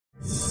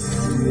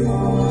Hi,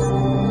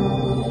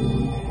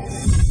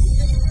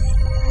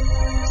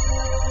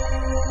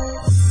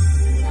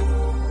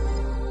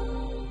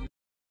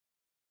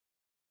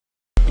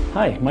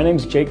 my name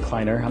is Jake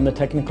Kleiner. I'm the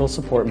Technical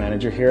Support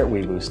Manager here at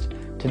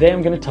WeBoost. Today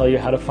I'm going to tell you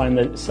how to find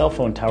the cell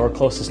phone tower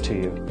closest to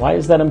you. Why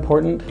is that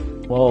important?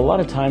 Well, a lot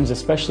of times,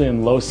 especially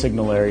in low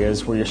signal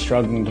areas where you're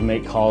struggling to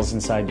make calls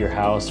inside your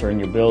house or in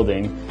your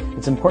building,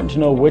 it's important to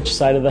know which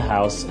side of the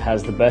house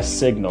has the best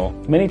signal.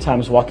 Many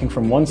times walking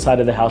from one side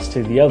of the house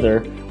to the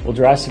other will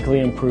drastically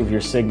improve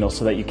your signal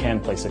so that you can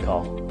place a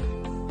call.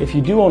 If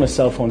you do own a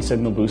cell phone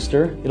signal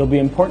booster, it'll be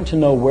important to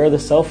know where the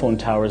cell phone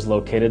tower is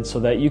located so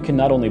that you can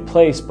not only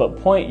place but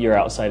point your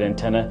outside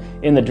antenna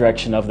in the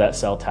direction of that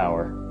cell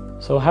tower.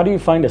 So how do you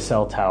find a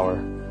cell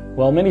tower?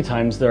 Well, many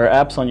times there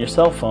are apps on your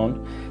cell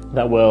phone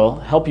that will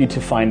help you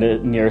to find a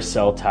nearest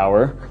cell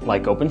tower,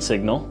 like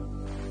OpenSignal.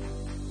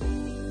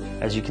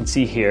 As you can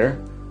see here,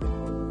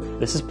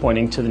 this is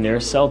pointing to the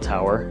nearest cell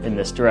tower in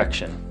this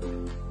direction.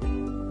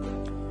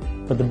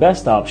 But the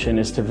best option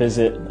is to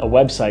visit a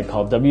website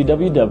called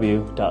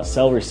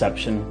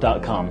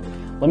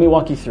www.cellreception.com. Let me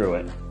walk you through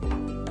it.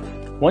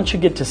 Once you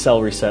get to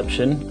cell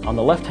reception, on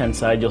the left-hand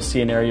side you'll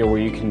see an area where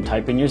you can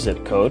type in your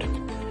zip code.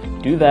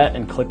 Do that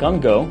and click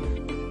on Go.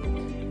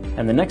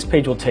 And the next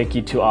page will take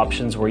you to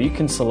options where you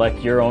can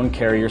select your own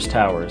carrier's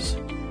towers.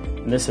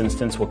 In this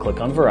instance, we'll click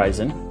on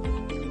Verizon.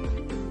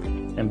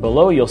 And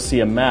below you'll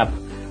see a map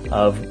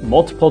of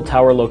multiple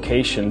tower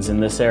locations in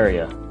this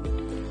area.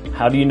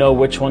 How do you know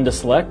which one to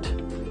select?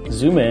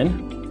 Zoom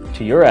in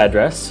to your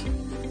address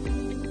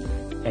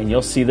and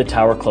you'll see the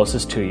tower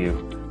closest to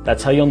you.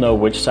 That's how you'll know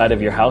which side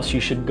of your house you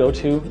should go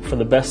to for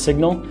the best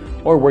signal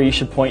or where you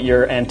should point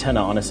your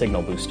antenna on a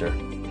signal booster.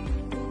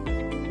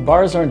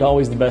 Bars aren't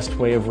always the best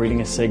way of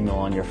reading a signal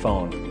on your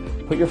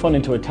phone. Put your phone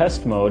into a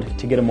test mode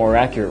to get a more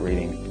accurate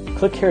reading.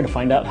 Click here to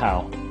find out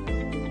how.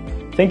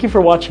 Thank you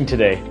for watching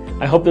today.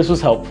 I hope this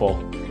was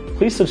helpful.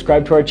 Please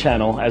subscribe to our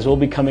channel as we'll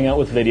be coming out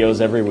with videos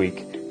every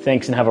week.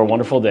 Thanks and have a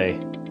wonderful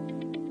day.